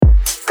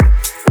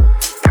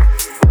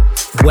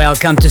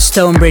Welcome to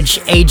StoneBridge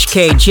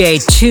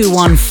HKJ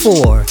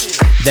 214,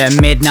 the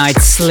Midnight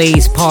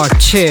Sleaze Part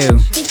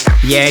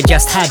 2. Yeah, it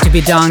just had to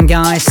be done,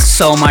 guys.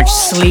 So much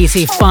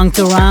sleazy funk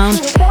around,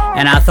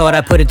 and I thought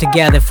I'd put it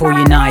together for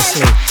you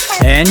nicely.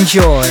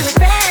 Enjoy.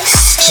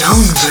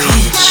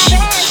 StoneBridge.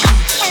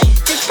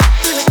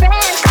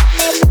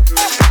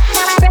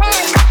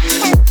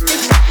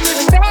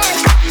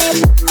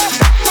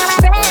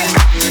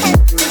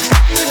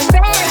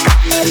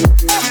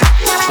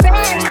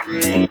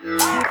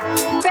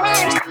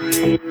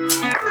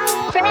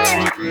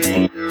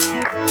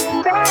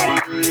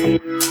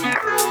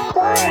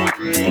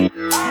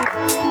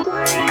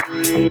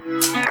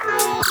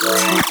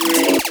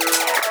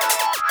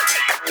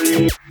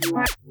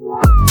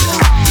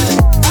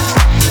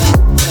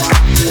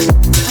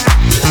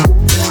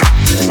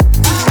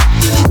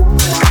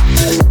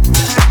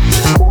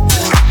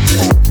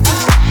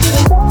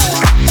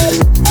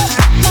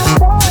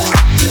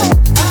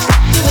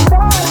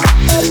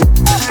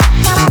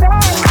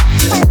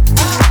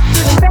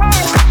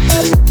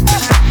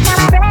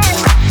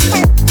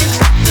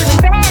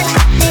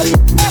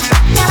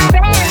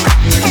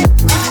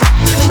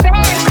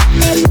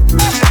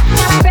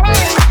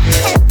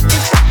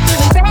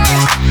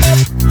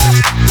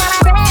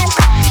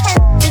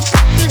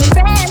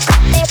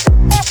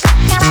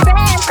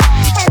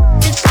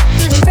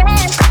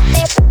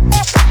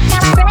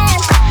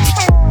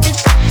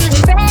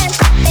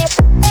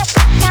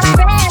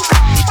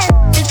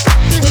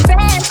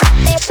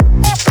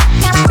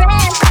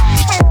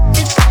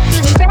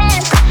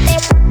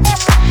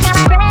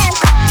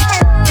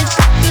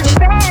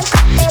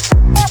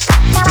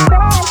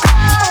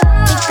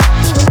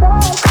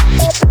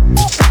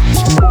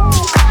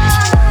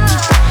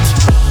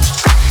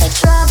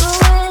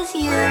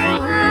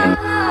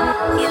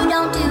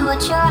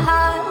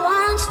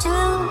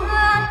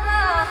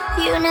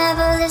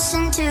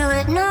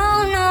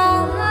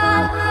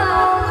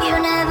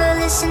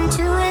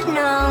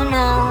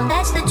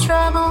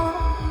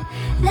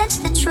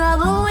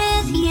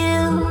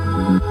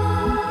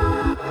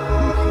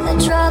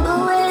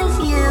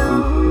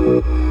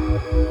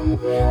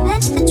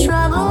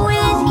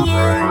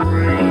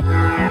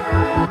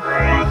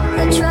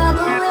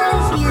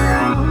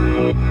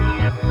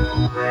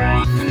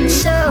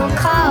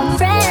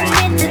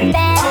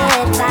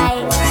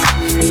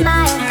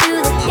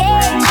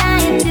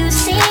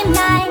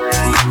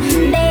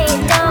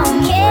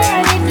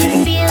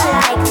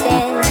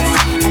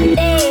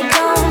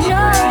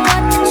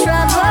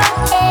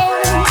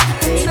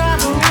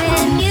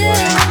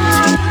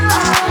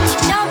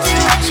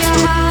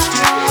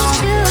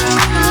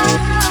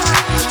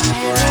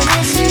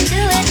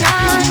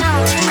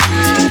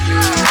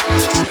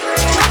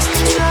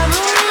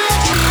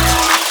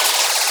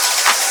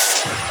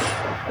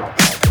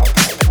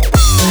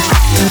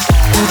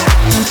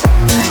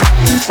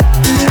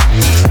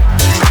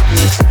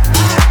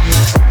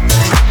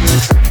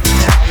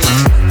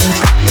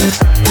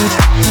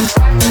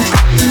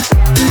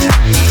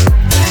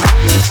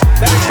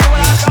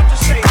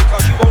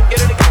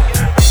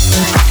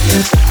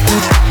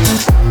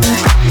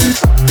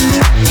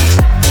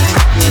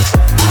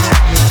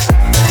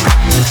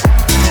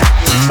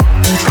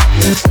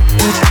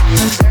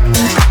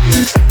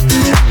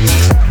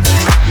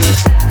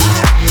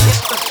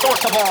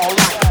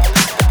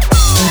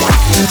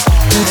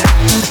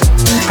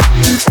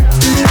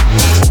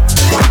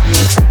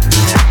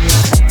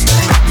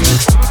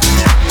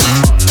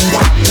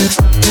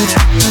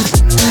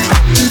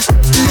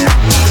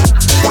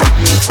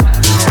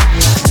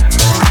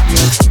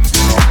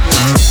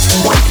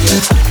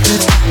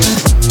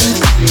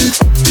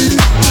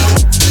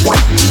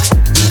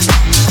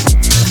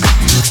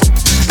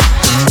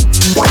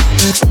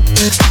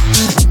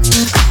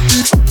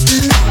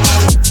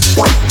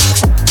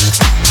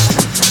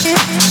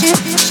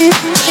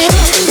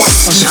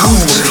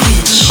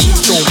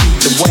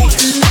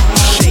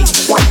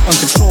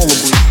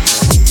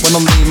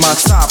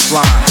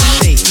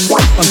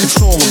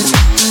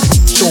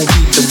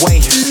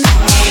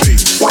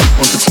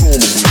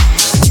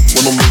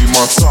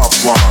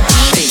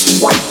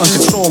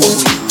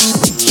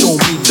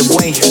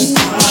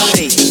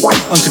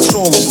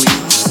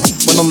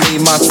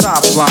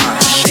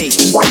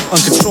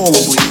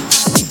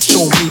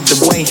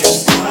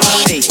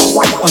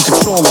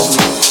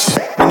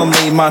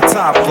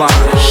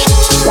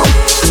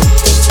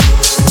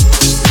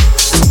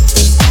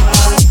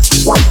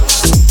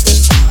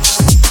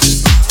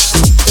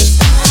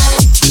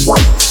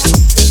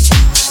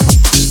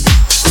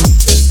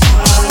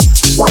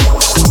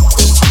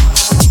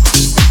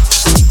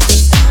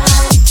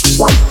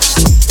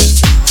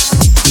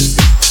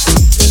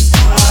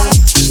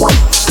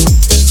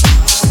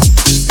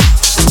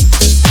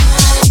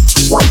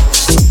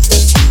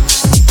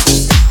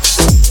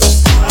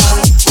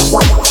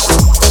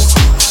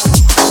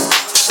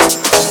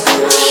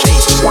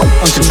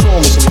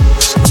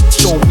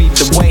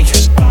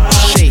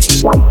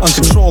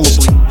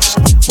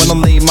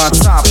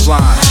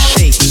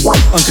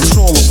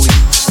 uncontrollably.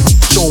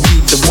 Don't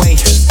beat the way.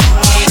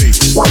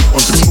 Shake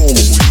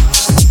uncontrollably.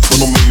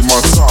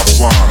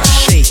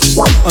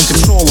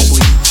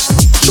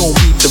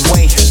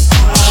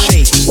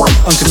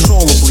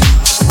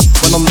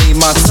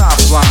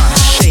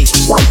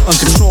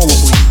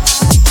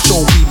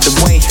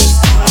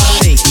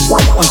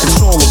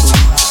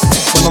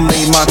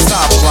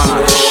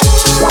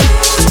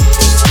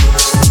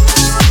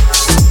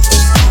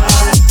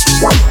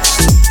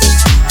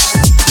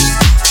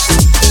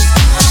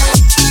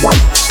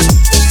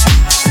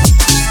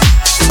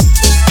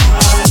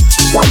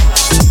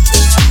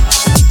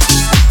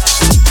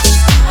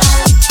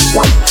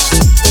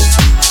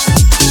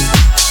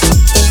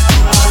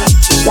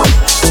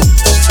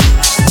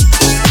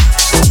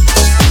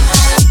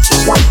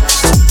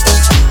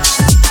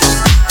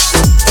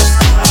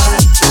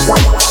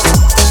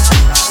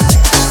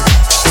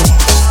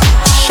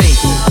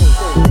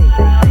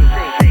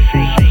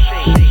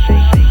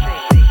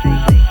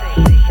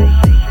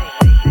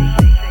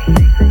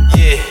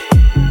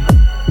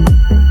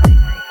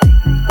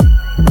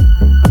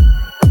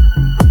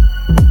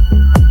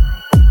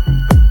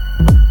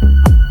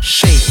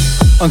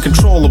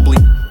 uncontrollably.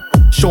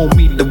 Show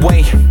me the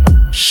way,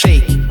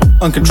 shake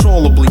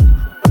uncontrollably.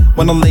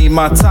 When I lay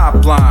my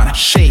top line,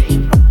 shake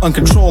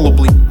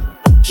uncontrollably.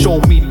 Show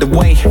me the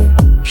way,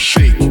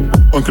 shake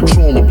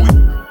uncontrollably.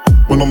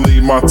 When I lay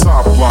my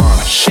top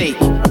line,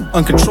 shake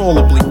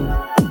uncontrollably.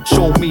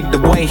 Show me the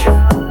way,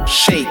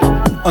 shake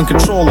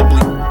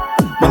uncontrollably.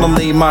 When I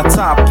lay my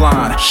top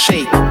line,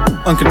 shake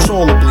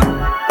uncontrollably.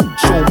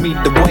 Show me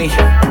the way,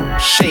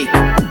 shake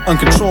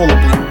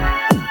uncontrollably.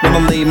 When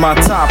I lay my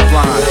top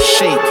line,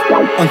 shake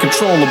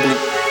uncontrollably.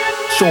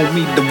 Show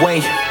me the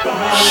way,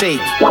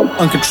 shake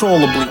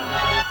uncontrollably.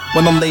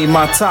 When I lay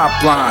my top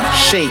line,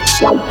 shake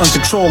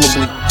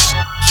uncontrollably.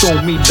 Show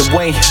me the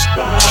way,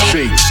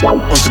 shake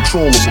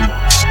uncontrollably.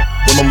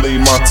 When I lay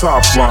my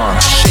top line,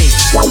 shake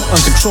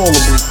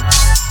uncontrollably.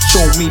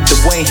 Show me the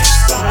way,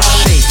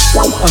 shake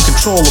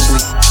uncontrollably.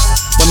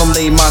 When I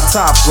lay my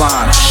top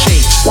line,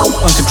 shake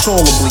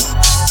uncontrollably.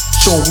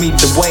 Show me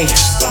the way,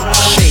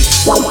 shake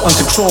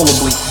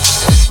uncontrollably.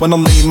 When I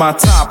lay my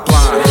top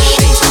line,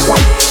 shake,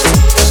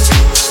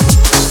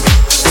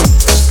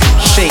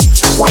 shake,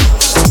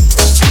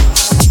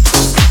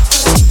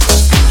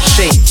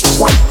 shake,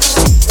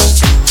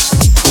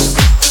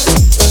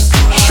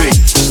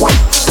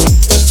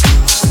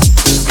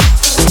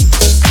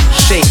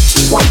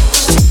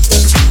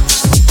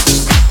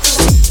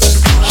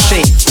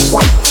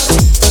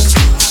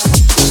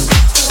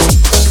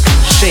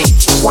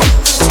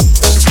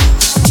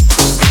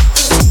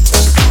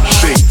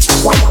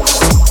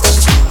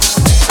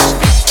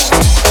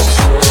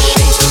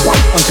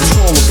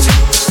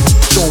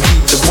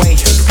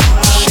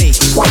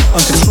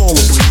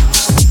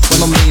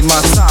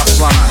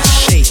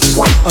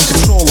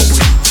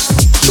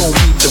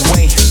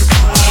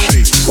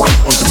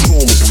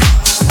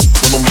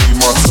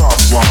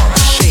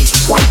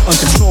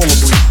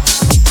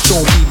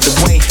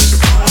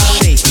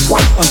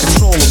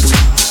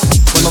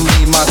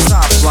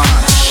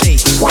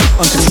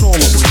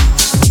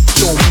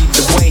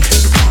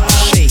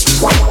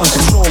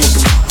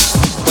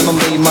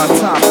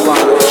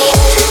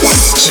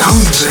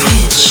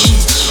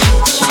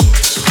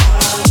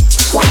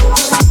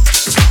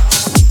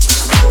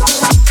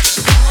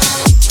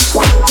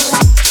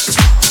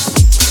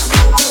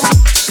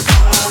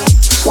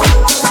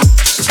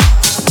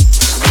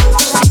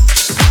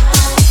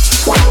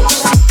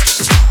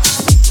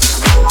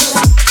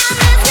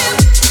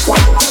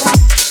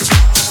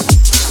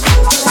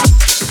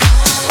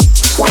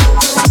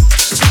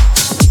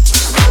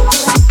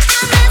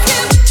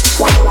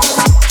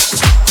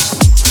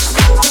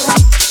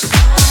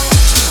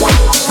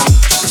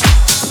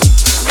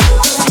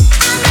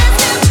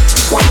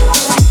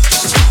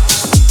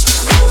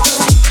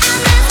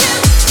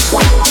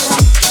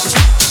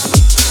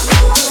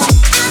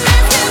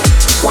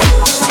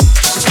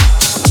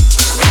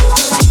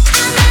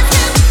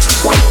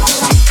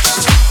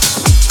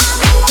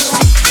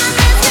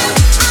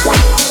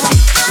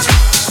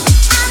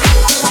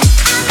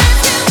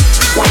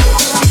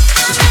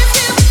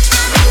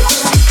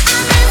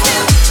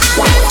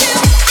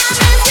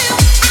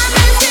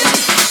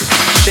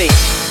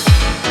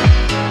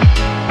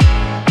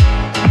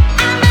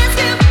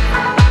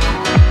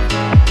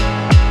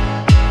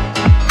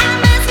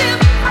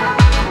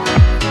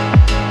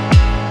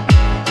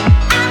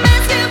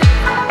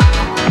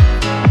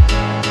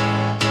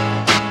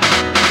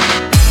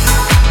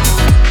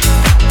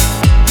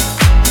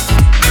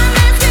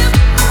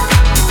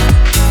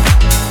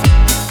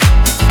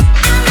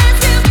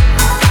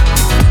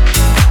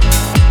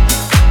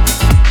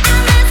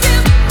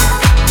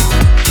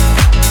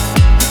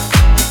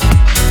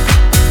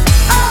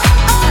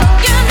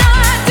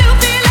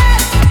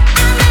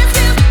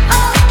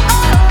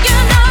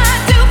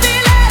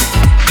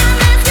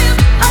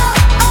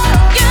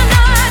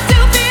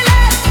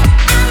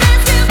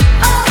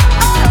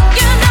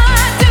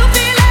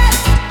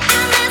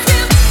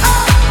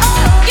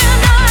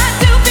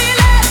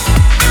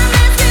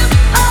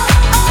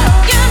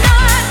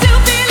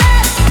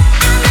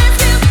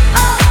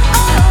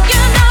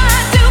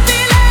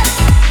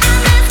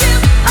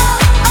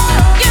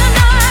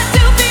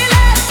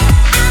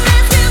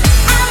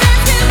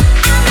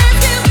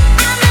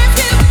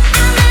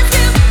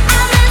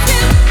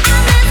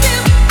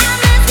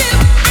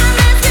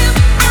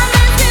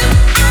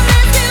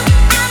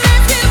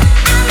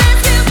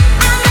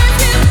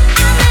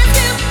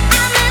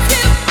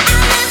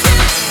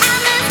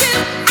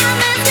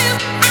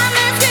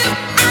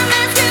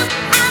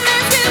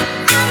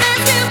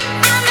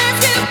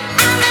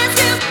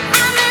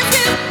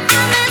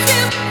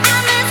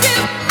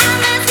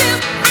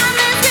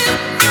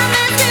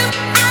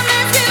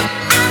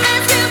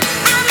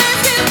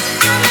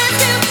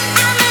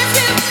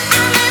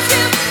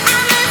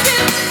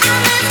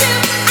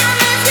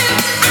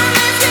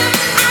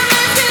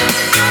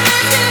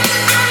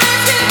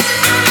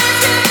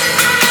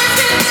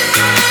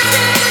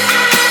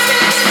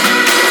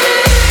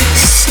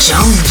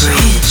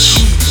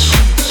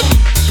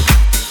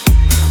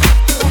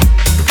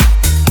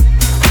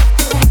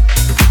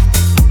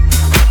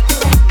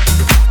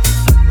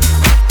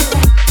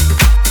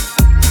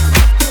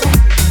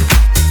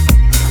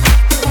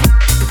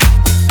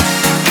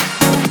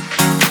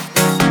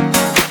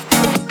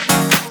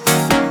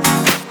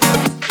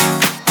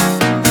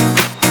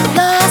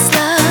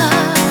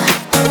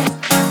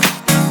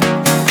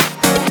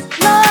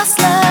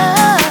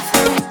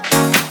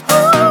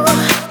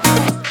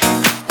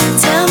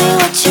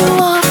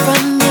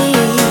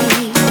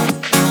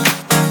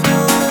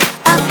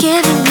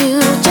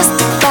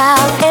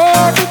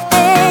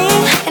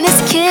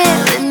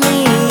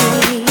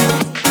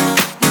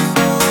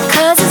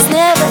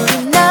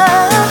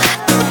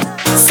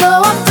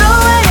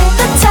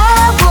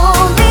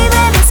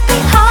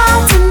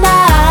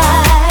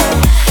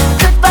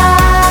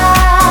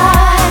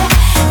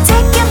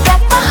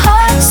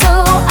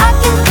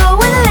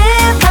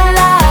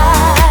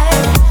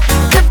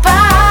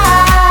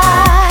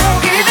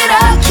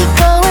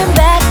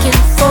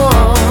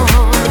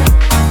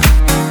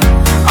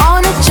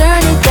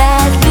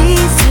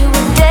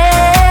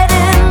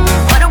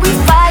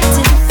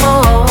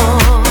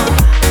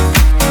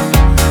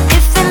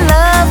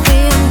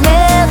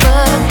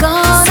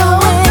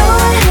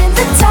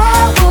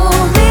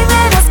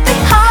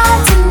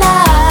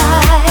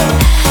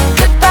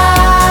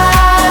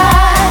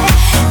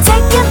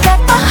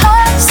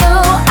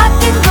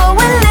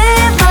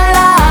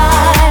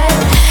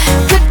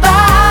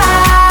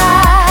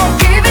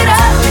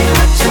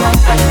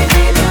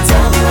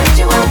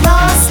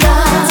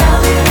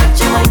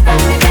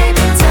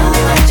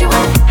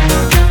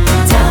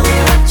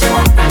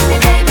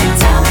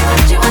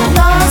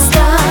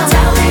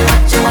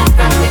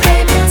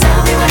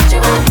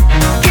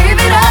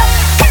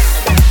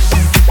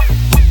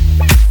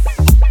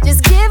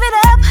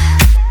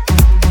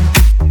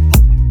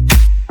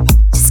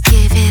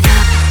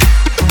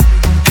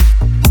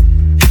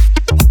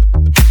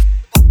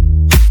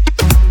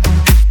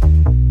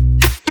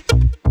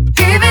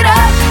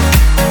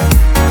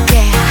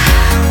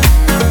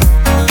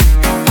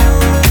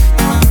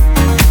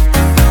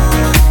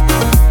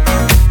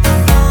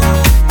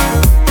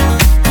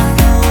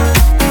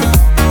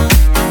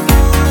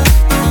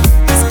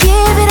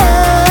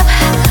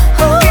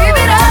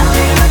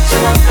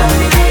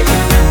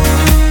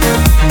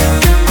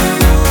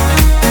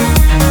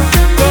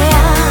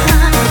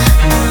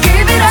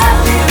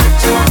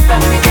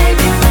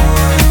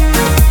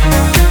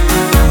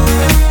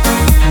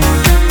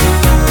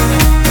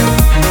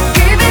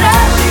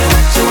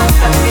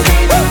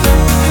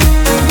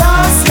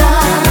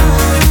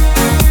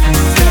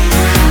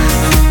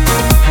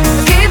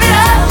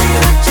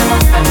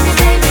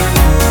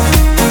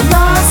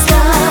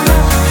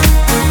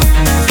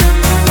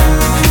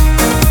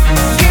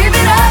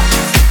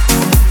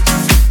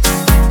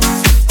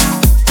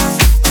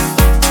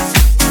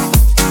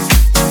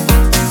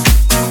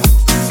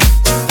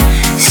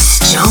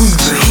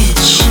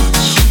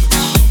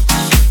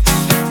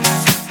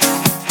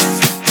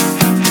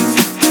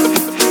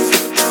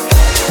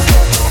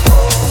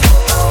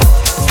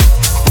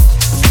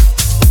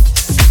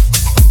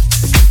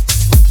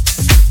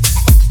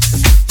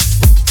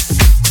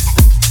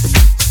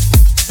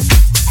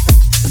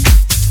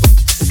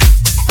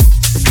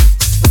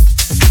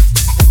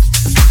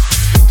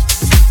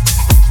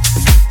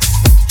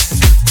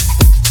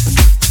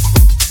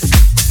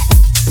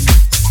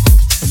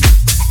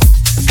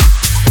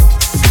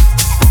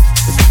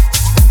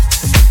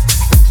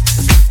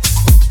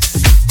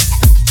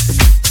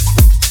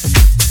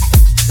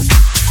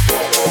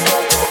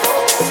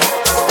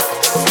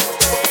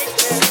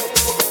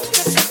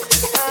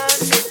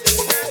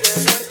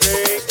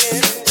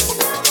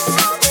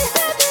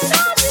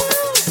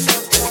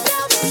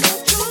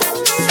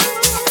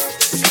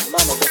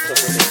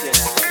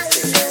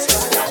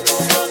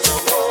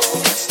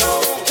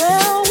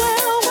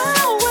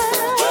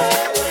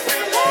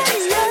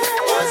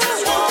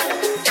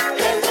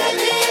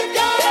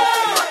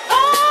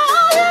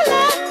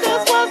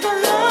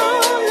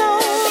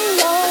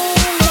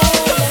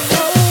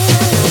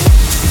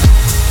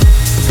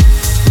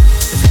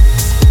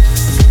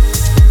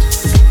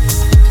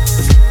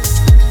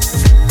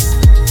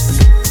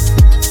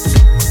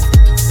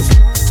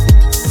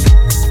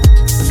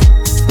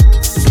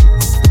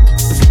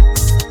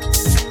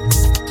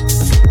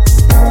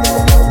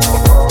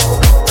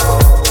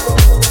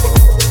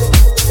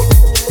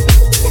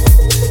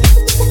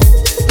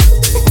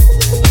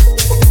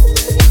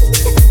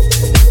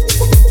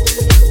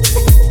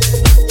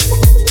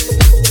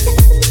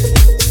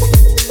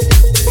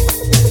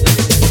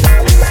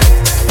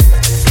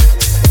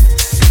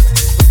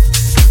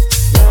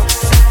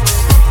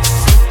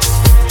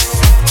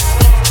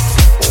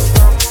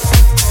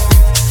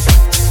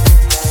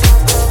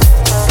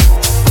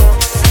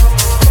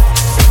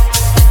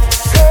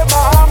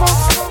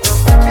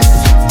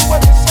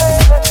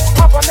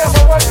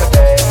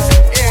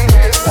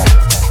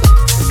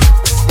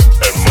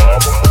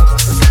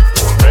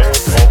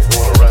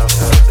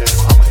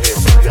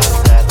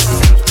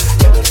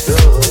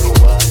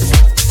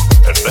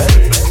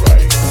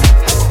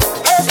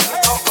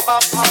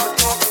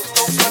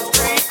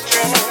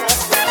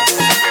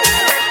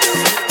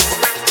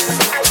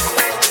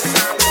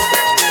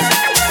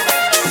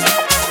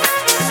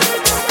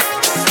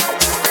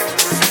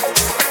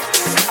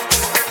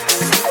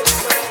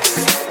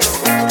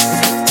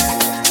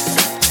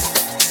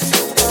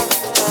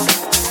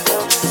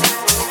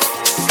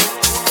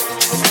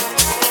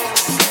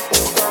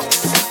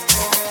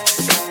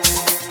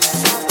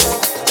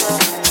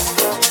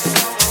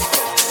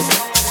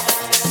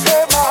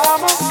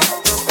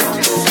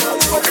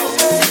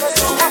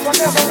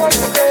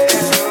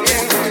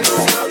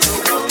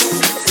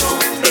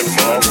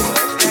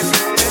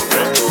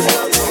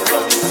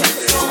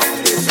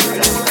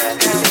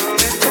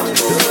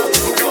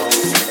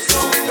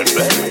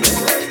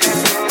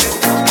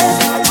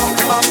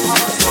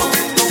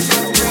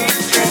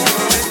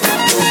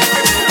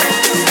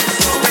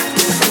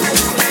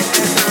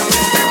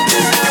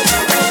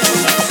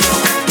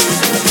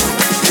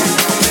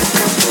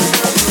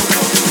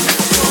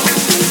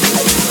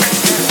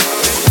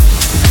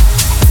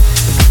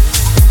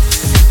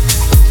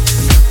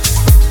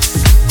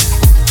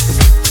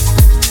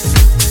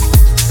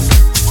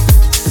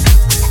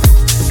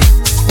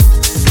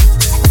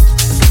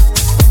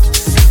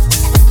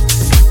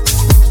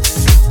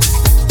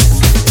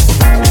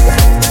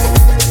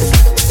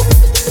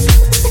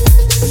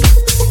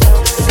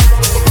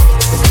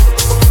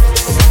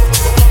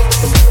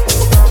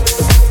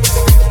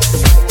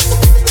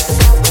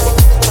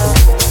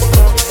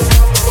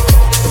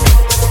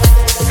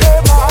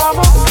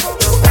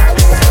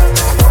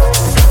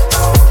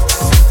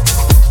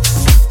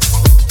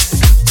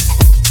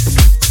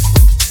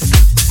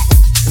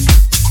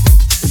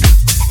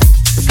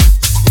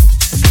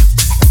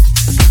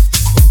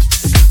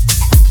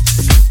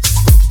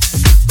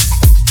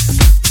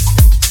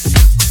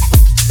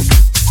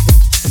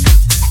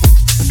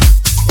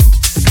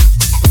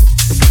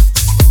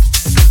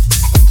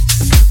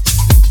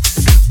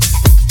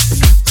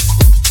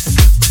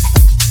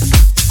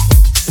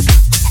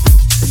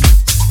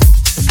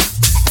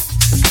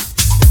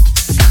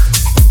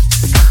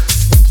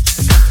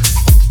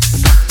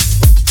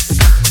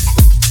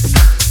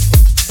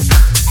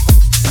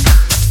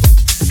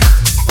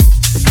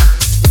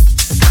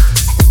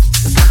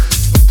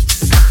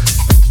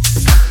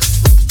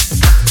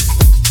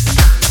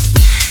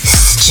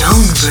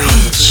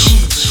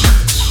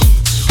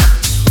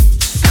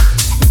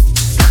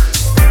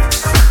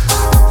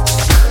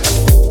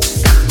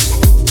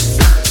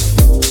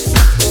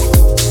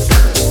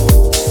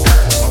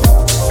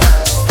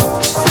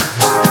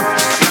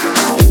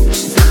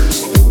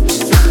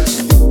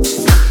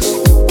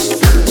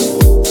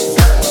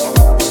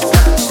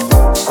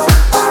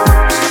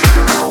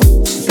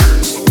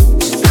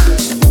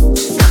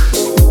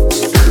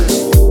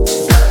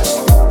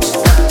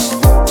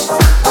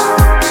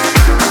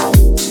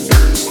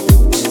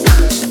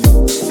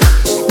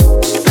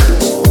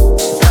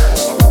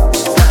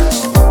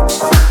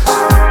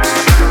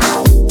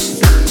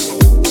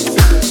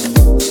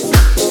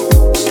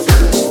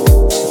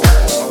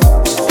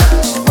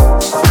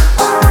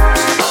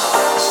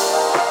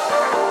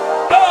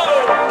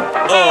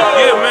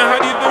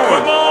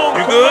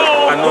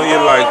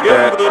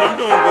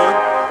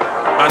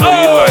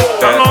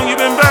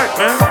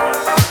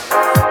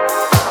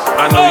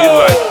 I know you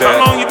like that.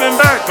 How long you been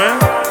back,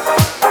 man?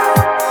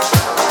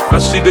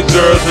 I see the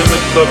girls in the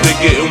club, they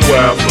getting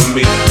wild for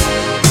me.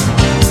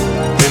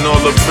 And all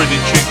the pretty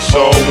chicks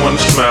all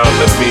wanna smile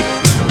at me.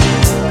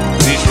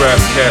 These rap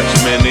cats,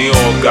 man, they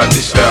all got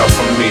this style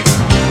from me.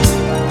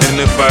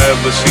 And if I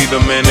ever see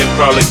them, man, they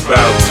probably bow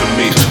to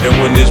me. And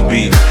when this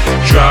beat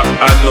drop,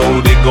 I know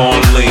they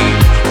gon' lean.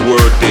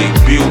 Word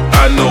debut,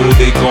 I know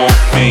they gon'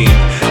 fiend.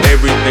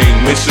 Everything,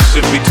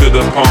 Mississippi to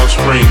the Palm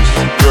Springs.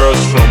 Girls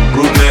from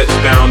brunettes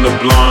down to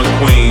blonde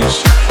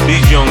queens.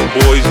 These young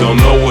boys don't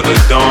know what a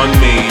Don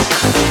means.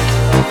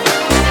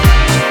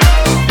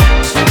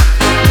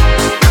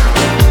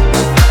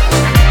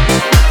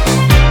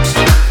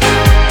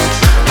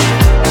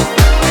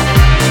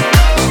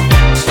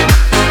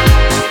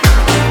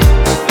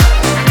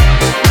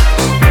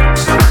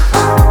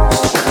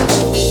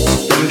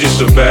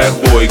 A bad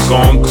boy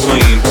gone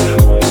clean.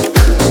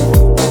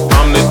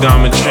 I'm the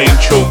diamond chain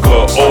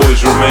choker,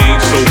 always remain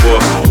sober.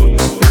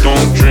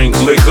 Don't drink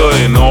liquor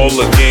and all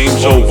the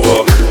game's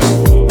over.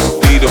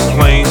 Need a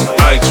plane,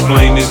 I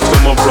explained it to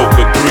my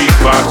broker. 3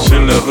 box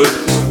in the hood.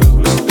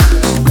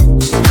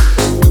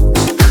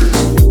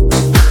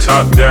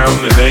 Top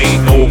down, it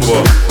ain't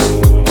over.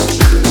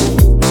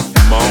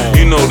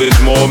 You know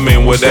there's more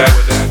men with that.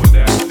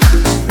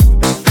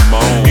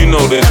 You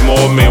know there's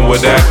more men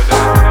with that.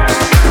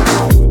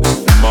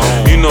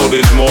 You know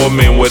there's more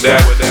men with that.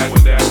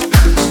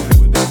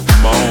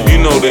 You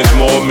know there's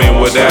more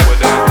men with that.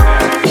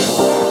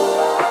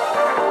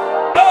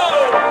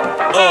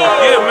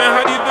 Yeah, man,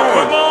 how you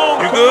doing?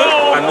 You good?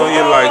 I know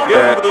you like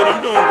that.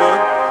 I'm doing good.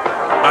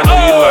 I know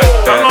you like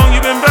that. How long you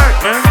been back,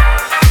 man?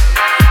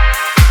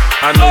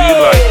 I know you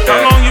like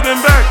that. How long you been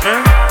back,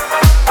 man?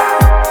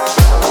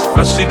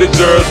 I see the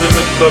girls in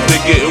the club, they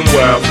getting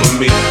wild for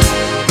me.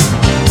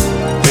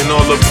 And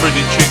all the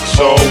pretty chicks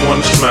all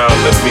wanna smile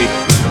at me.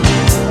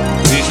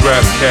 These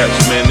rap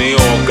cats, man, they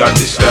all got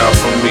this style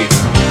from me.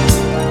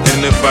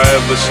 And if I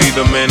ever see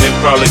them, man, they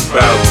probably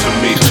bow to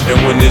me. And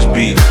when this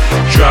beat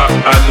drop,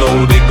 I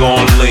know they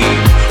gon' lean.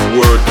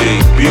 Word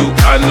debut,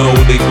 I know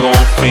they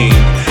gon' fiend.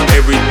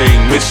 Everything,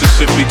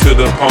 Mississippi to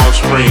the Palm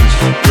Springs.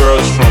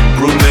 Girls from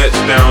brunettes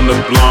down to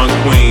blonde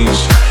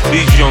queens.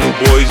 These young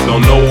boys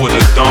don't know what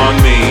a Don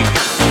means.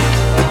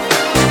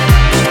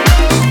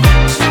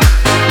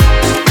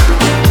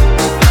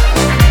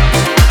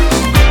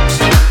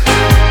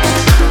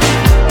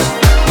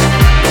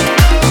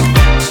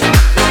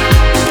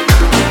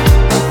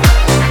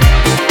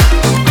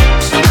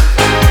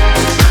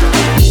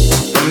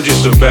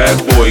 A bad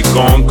boy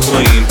gone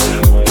clean.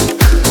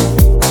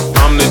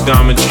 I'm the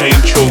diamond chain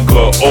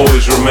choker,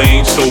 always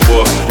remain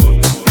sober.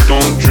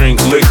 Don't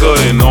drink liquor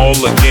and all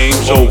the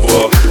game's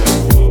over.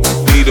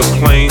 Need a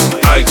plane,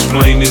 I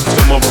explained it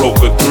to my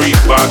broker. 3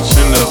 box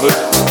in the hood.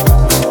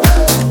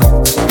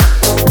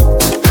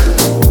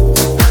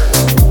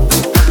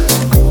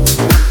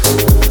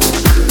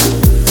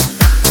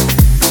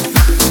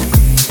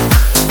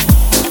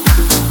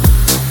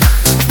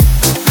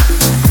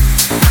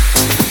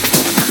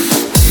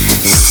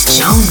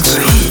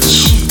 StoneBridge.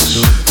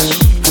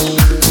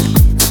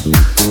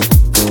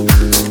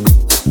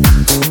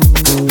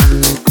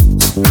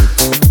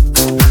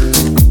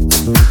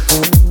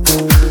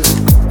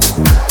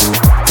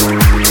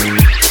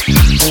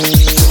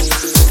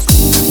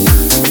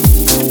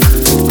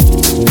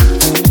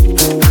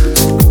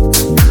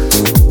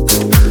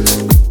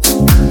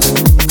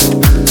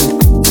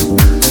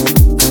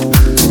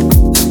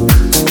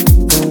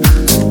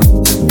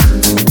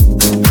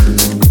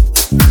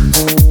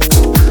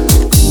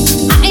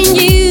 I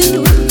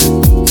knew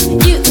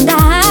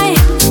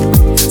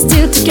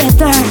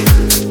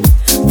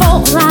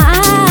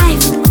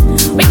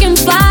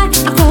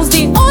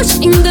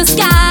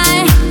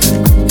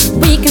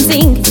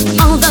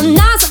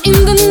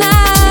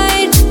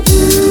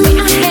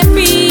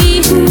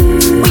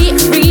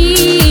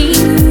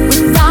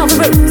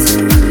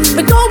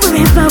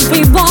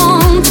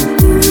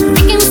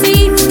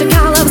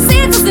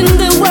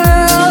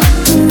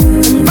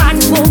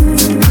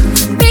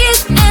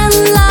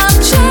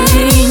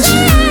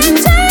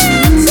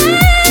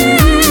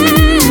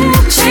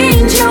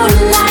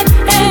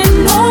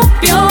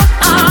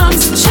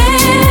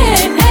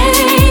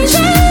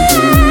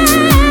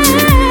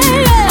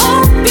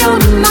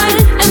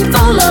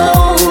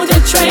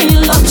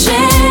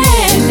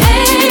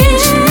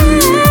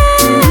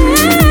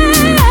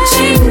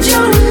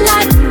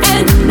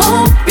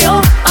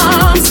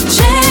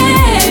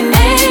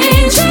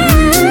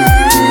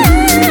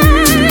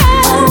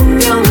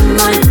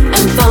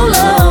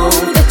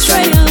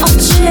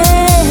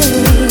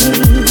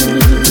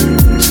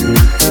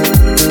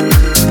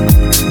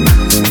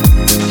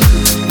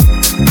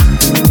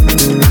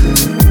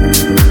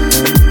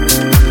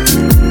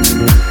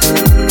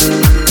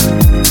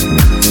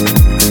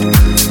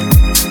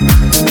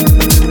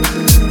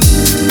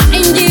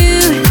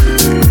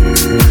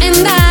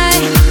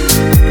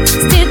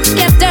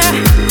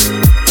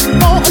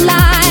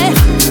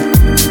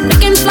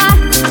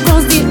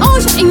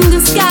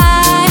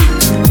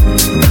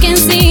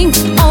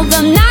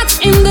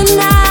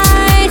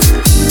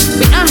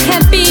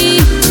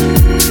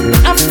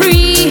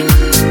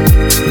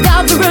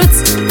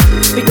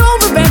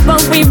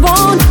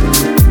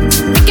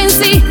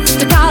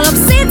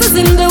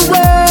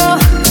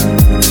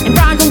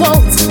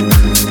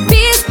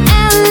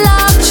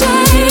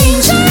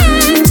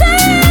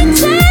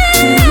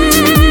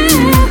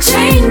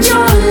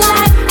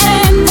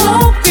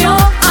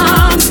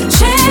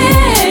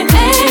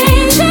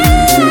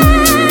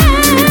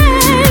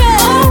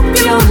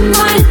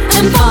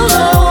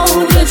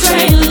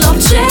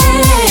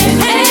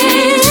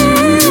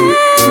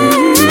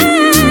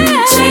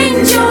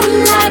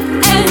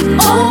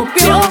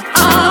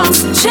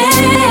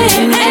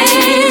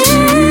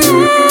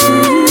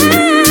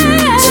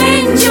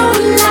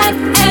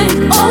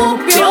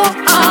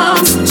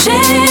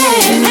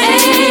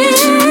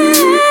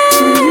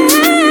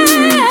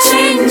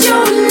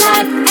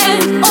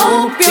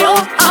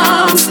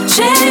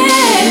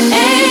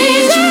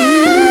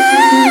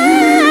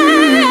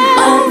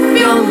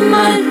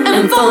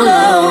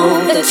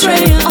follow the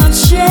trail of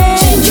shame.